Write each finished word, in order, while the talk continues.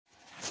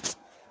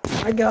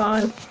Hi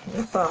guys,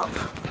 what's up?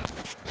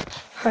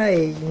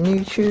 Hey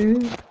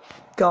YouTube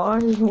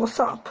guys, what's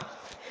up?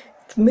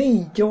 It's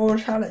me,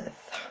 George Hallis.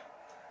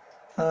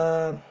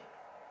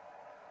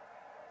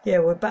 Yeah,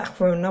 we're back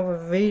for another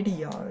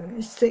video.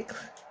 It's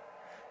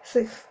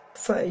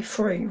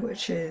 6:33,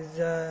 which is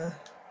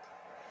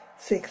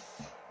 6,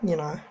 you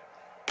know,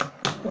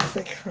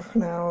 6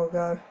 an hour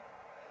ago.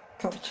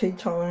 Cup of tea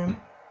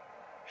time.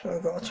 So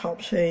I've got a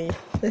top tea.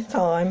 This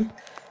time,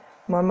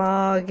 my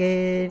mug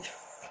is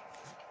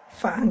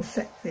fat and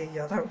sexy.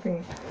 I don't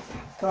think,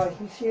 guys,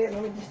 you see it?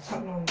 Let me just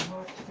turn on the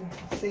mic so you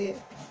can see it.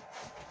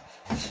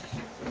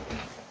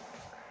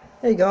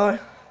 There you go.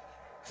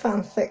 Fat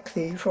and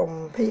Sexy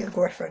from Peter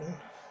Griffin.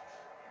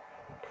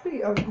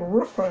 Peter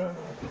Griffin.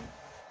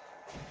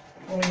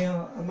 Oh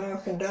yeah,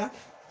 American Dad.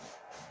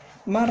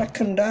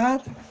 American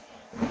Dad.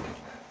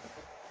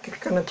 Just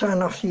gonna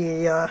turn off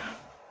the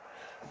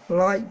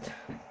light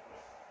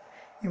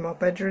in my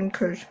bedroom,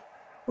 because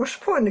what's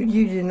the point of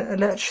using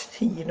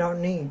electricity you don't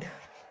need?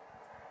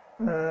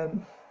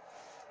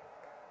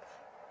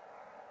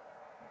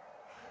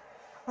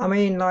 I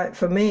mean, like,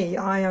 for me,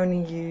 I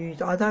don't use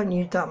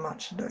that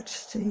much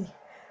electricity.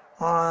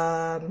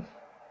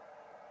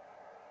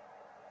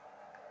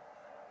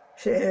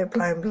 Sit here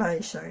playing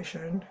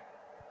PlayStation,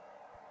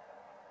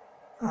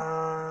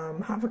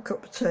 have a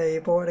cup of tea,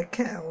 boil a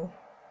kettle.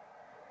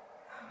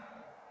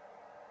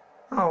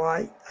 Oh,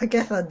 I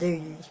guess I do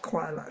use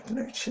quite a lot of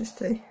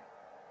electricity.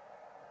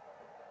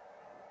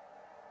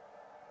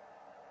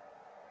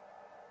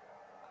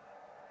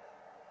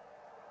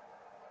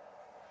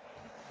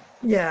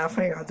 Yeah, I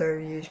think I do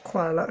use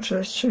quite a lot of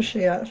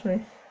electricity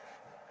actually.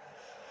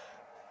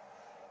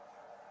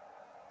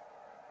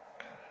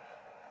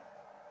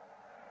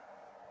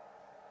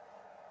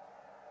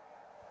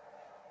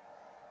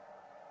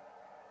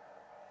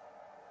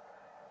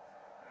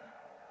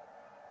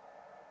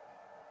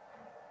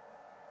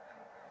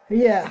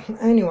 Yeah,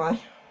 anyway,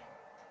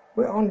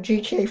 we're on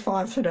GTA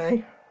 5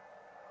 today.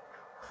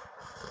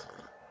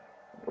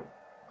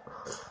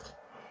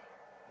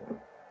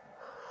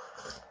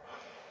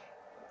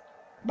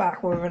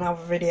 Back with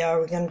another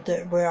video.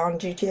 We're on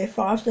GTA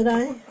 5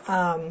 today.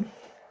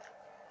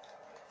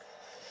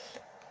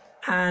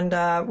 And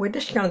we're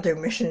just gonna do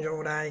missions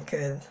all day,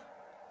 because,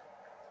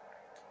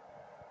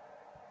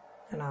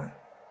 you know,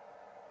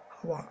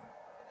 what?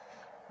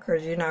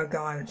 Because, you know,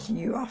 guys,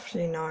 you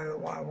obviously know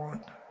what I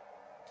want.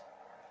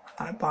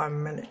 I buy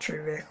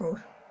military vehicles.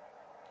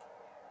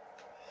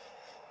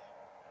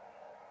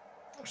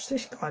 What's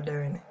this guy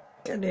doing?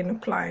 Getting in a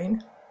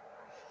plane.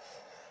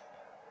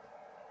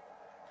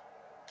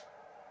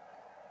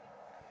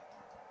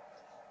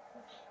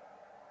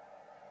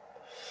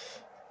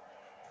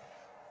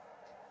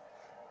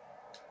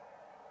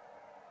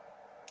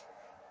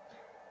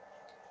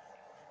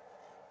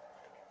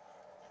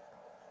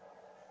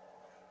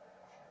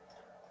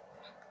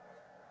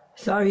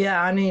 So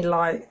yeah, I need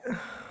like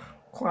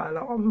quite a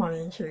lot of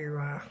money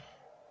to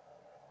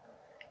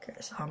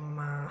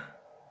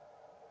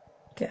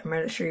get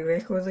military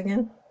vehicles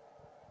again.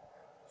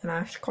 You know,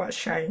 it's quite a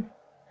shame.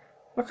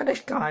 Look at this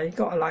guy, he's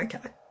got like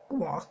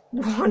what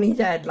on his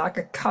head, like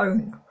a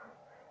cone.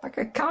 Like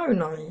a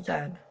cone on his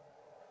head.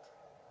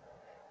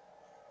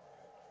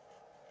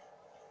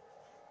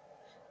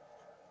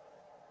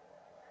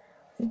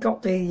 He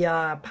got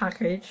the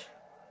package.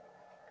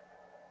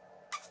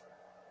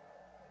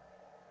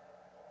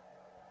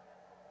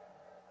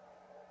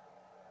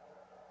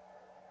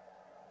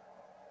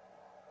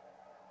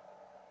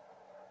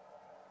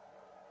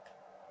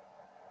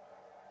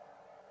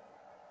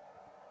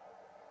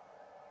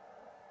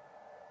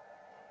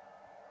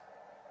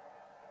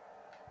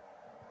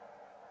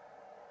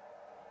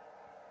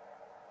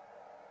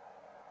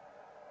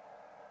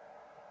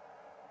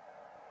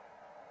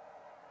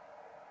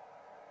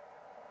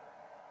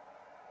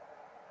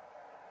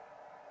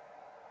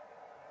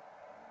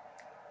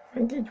 I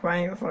think he's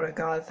waiting for the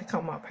guys to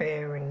come up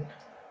here and,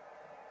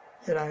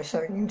 you know, so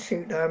he can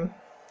shoot them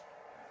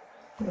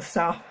and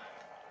stuff.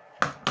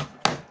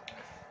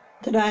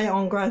 Today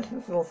on Grand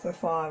Theft Auto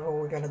 5,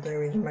 all we're going to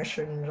do is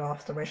missions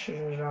after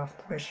missions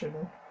after mission.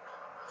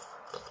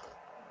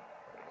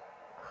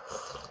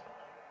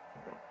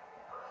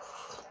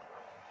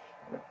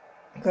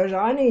 Because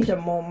I need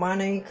some more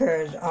money,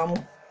 because I'm,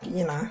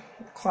 you know,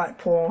 quite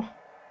poor.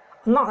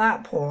 I'm not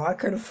that poor. I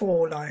could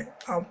afford, like,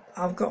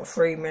 I've got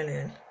 3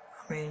 million.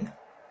 I mean,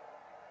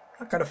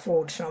 I could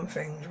afford some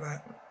things,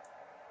 but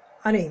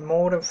I need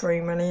more than 3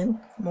 million.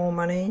 More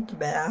money, the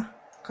better.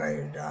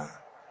 Because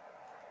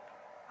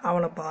I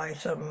want to buy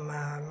some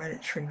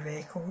military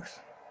vehicles.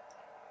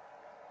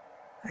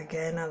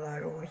 Again, as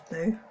I always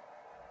do.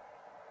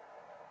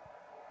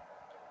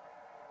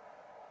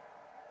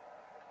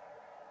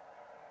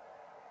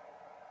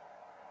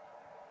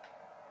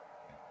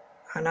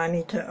 And I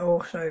need to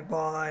also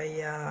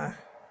buy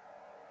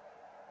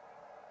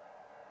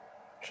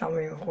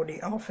something for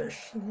the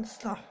office and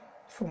stuff.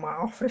 For my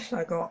office,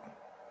 I got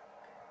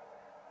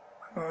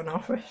an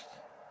office.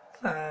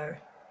 So,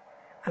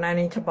 and I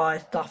need to buy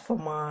stuff for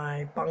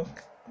my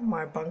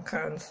my bunker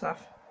and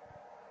stuff,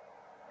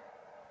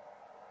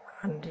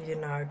 and you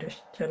know,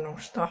 just general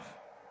stuff,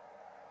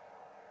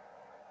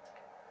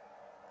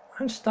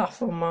 and stuff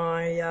for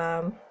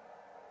my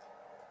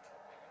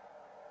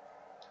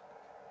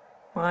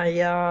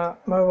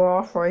mobile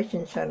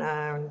operations centre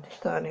and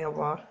just any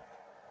other.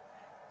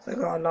 So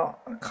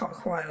I've got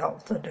quite a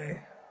lot to do.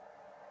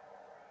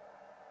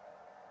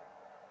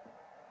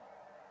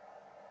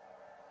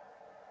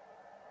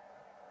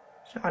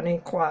 So I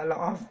need quite a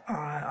lot of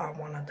I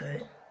want to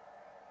do.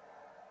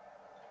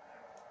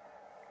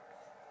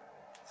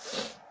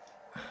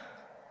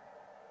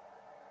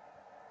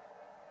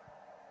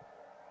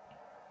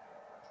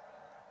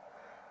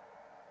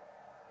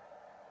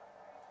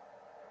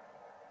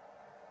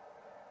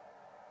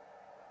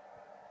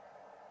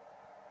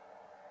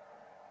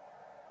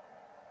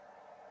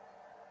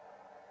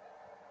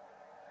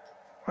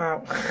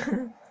 Well,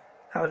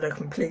 that was a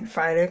complete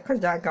failure because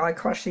that guy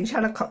crashed his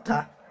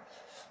helicopter,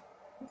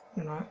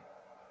 you know.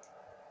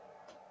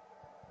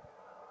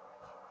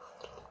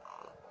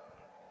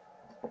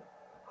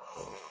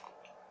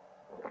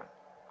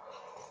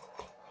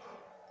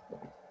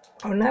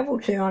 I'm level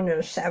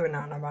 207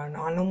 at the moment.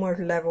 I'm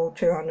almost level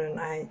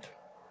 208.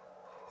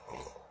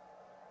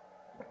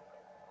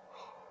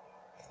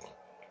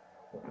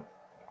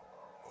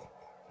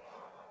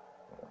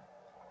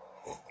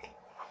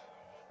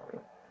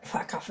 In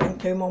fact, I think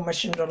 2 more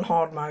missions on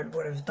hard mode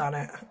would have done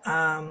it.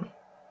 A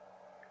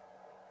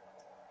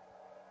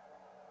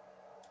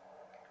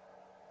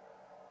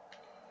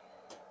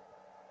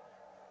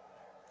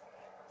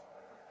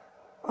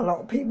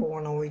lot of people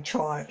want to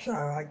retry it, so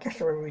I guess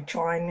we're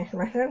retrying this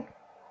mission.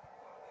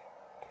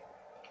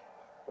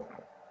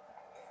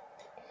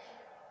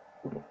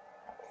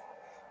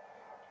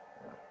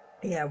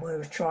 Yeah,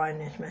 we're trying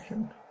this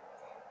mission.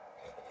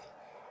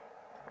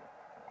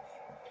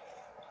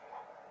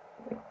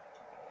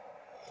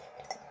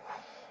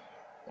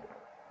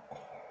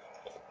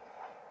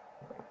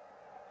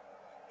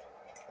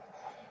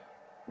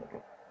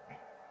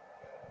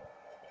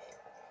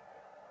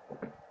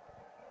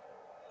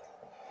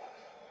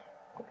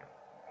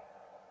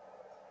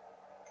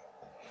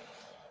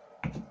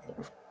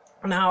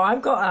 Now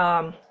I've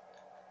got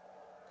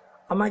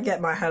I might get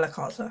my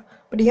helicopter,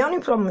 but the only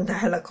problem with the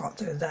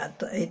helicopter is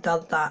that it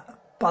does that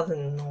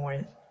buzzing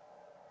noise.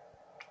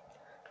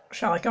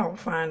 So I can't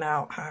find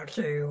out how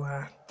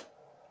to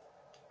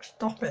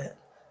stop it.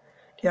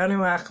 The only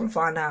way I can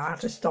find out how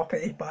to stop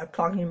it is by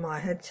plugging my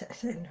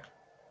headset in.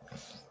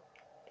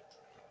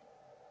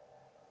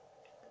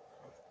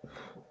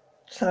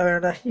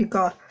 So you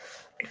got.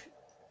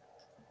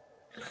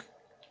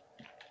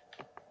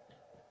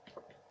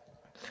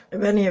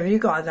 If any of you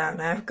guys out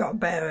there have got a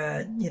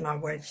better, you know,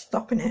 way of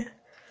stopping it,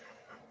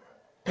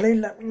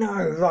 please let me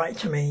know. Write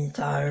to me,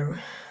 so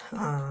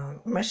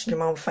message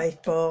them on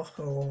Facebook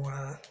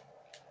or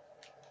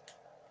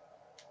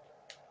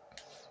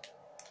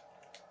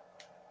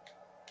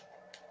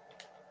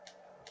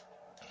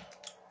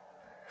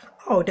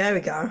oh, there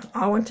we go.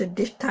 I wanted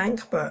this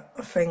tank, but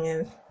the thing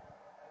is,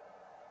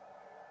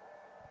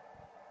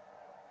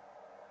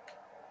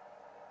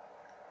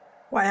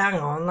 wait, hang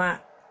on,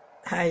 that.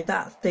 Hey,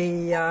 that's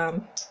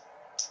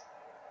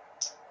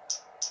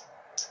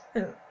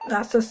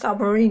that's a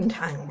submarine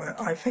tank, but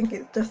I think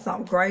it's just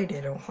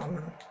upgraded or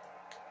something.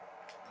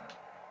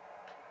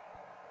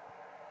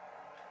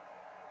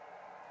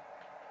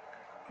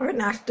 I think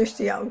that's just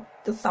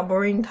the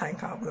submarine tank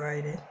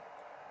upgraded.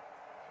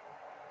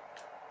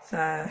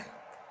 So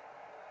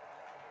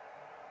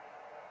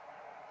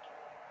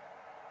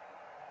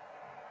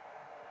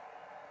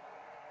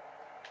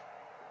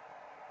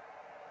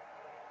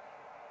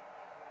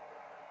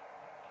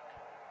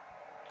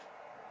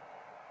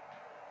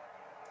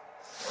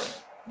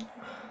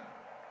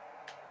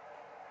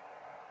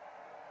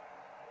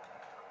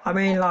I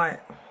mean,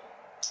 like,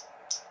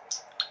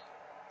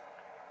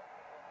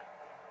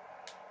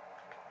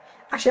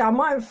 actually, I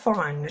might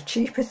find the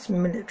cheapest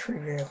military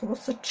vehicle.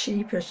 What's the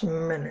cheapest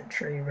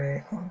military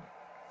vehicle?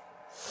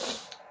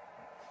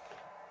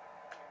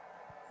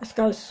 Let's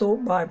go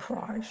sort by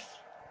price.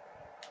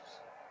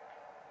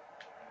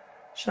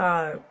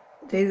 So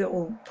these are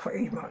all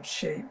pretty cheap,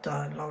 cheap,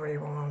 the lorry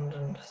ones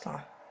and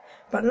stuff.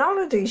 But none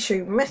of these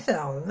shoot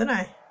missiles, do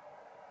they?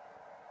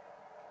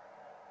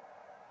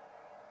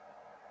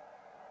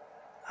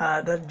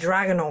 The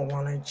Dragonaut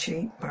one is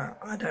cheap, but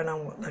I don't know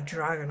what the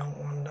Dragonaut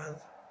one does.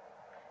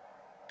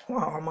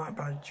 Well, I might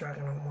buy the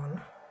Dragonaut one.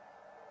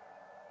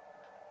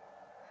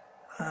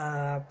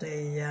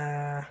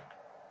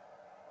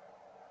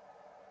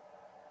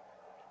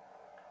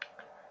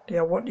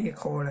 What do you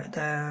call it?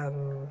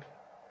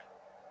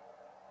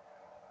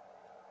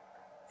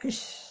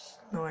 It's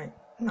night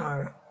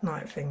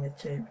thing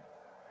is cheap.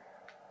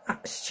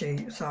 That's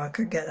cheap, so I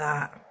could get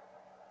that.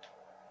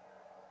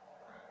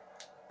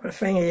 But the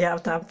thing is, you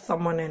have to have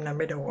someone in the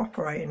middle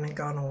operating the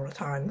gun all the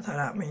time, so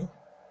that means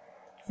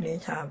you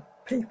need to have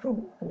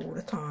people all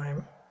the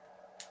time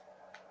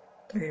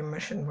doing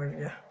mission with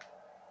you.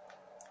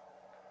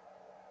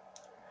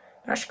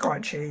 That's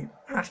quite cheap.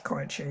 That's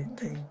quite cheap.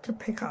 The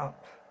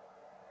pickup,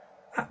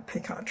 that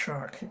pickup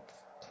truck is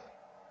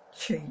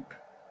cheap.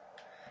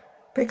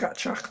 Pickup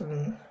truck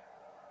and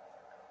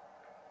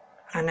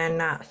then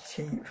that's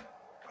cheap.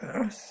 But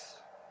that's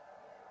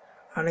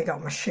only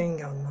got machine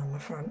gun on the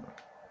front.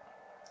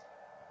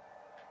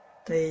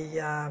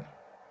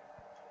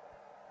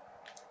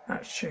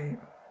 That's cheap.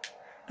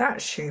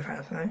 That's cheap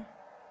actually.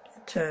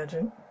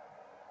 Detergent.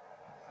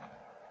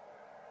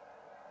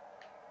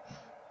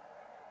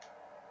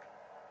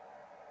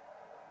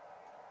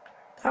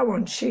 That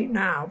one's cheap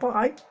now, but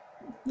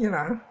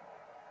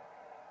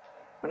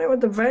when it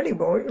was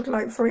available, it was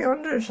like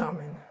 300 or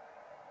something.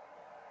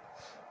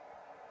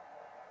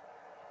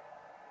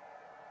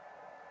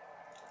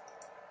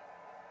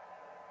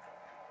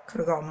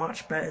 Could have got a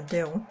much better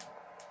deal.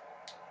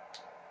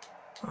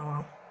 Oh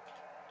well.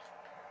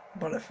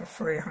 Bought it for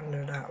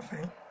 300 that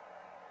thing.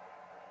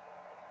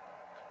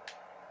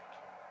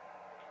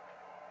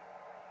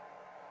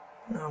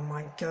 Oh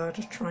my god,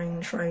 a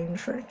train, train,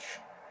 train,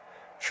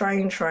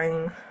 train,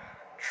 train,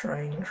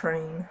 train,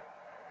 train,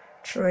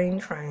 train, train,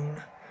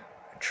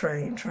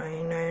 train,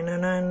 train, na na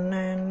na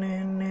na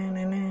na na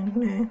na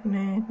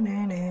na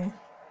na na.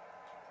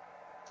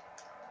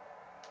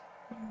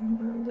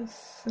 I'm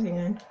just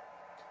singing.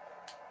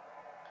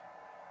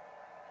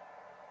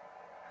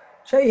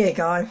 So yeah,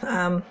 guys.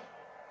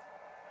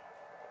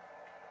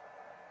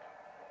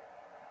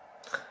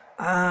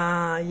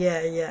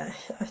 Yeah.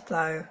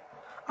 So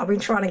I've been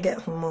trying to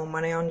get some more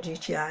money on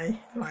GTA.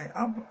 Like,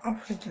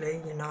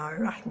 obviously,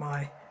 that's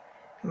my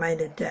main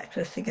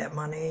objective, to get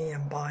money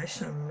and buy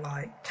some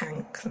like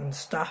tanks and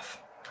stuff,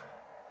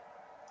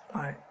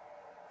 like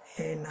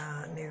in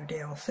new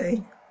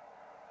DLC.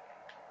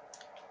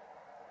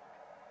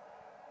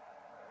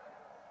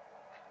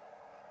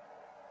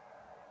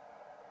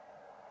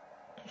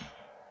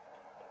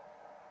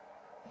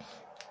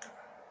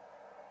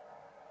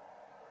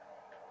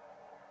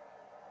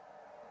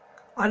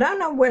 I don't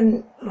know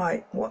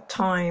what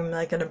time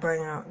they're going to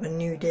bring out the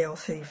new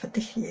DLC for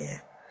this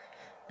year.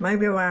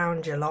 Maybe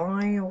around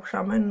July or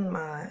something.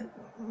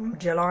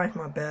 July is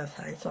my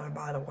birthday, so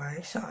by the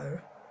way, so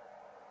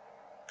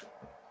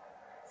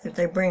if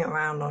they bring it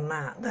around on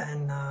that,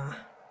 then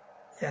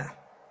yeah.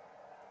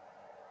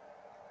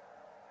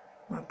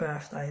 My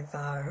birthday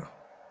though,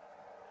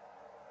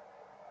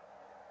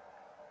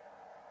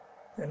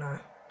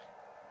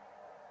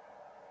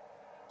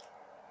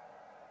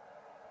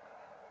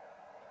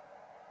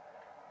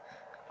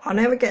 I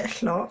never get a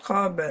slot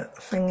card, but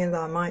the thing is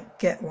I might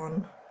get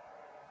one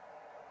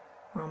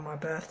on my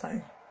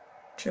birthday,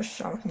 just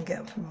so I can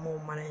get some more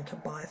money to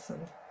buy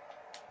some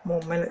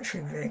more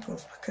military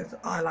vehicles, because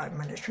I like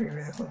military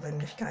vehicles in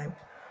this game.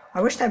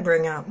 I wish they'd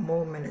bring out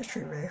more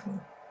military vehicles.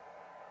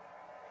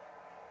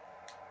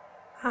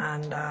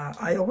 And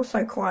I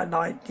also quite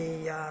like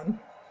the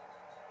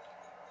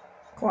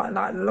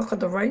look of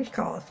the race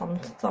cars.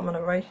 Some of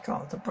the race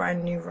cars, the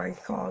brand new race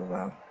cars,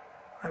 well,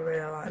 I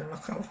really like the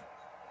look of.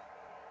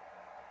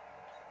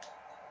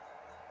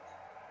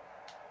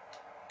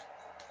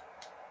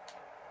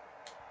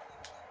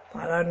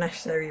 But I don't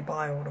necessarily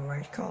buy all the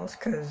race cars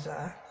because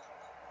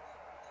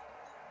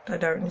they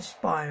don't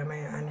inspire me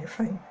or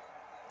anything.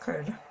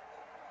 Because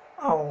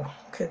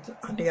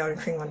the only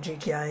thing on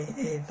GTA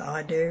is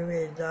I do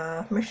is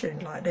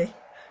missions like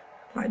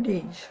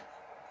these.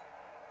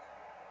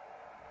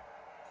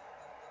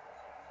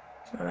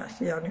 So that's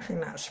the only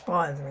thing that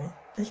inspires me.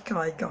 This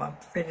guy got a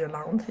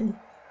vigilante.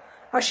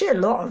 Actually, a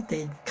lot of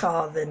these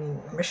cars in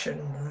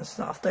missions and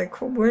stuff, they're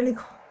really,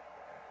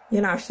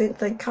 since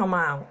they come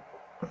out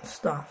and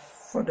stuff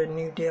for the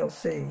new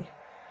DLC,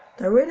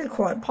 they're really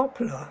quite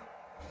popular.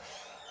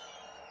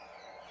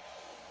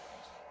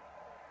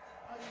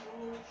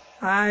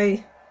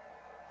 Hi.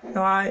 You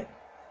alright?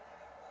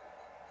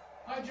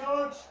 Hi,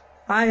 George.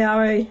 Hi,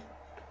 Harry.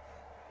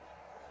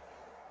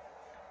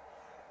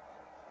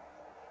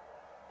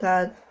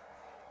 Dad.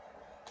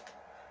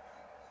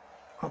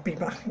 I'll be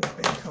back in a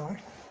bit, sorry.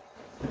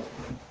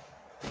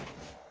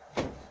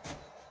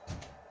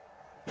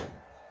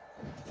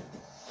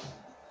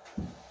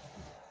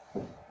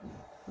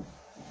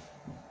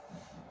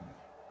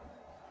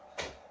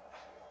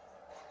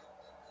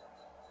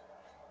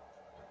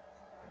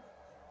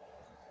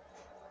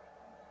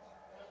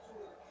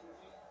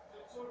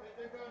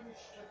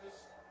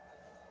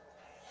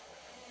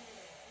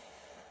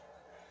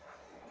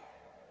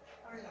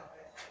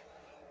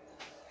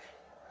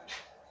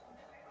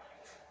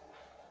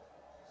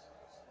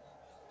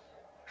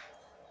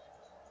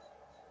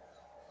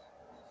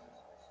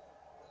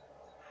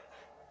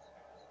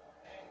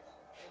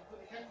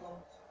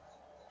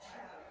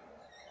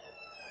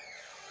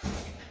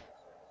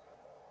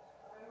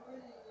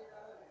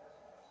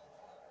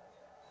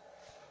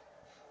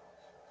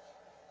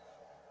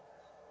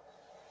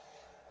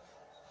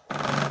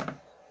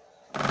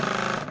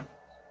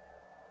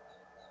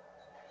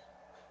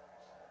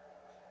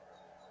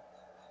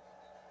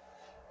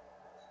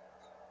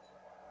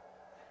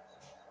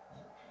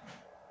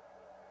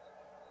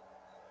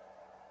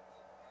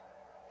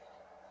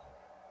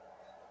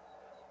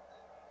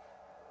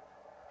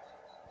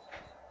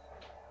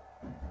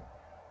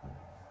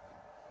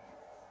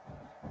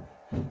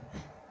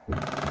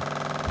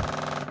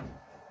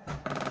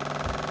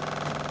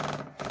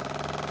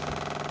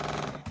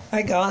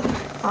 Hey guys,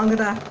 I'm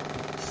gonna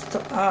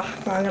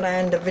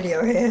end the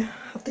video here.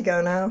 I have to go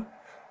now,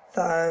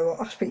 so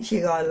I'll speak to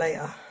you guys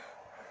later.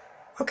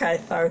 Okay,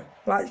 so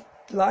like,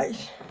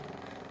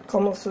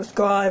 comment,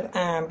 subscribe,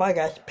 and bye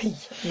guys.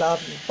 Peace,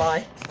 love you,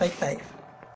 bye, stay safe.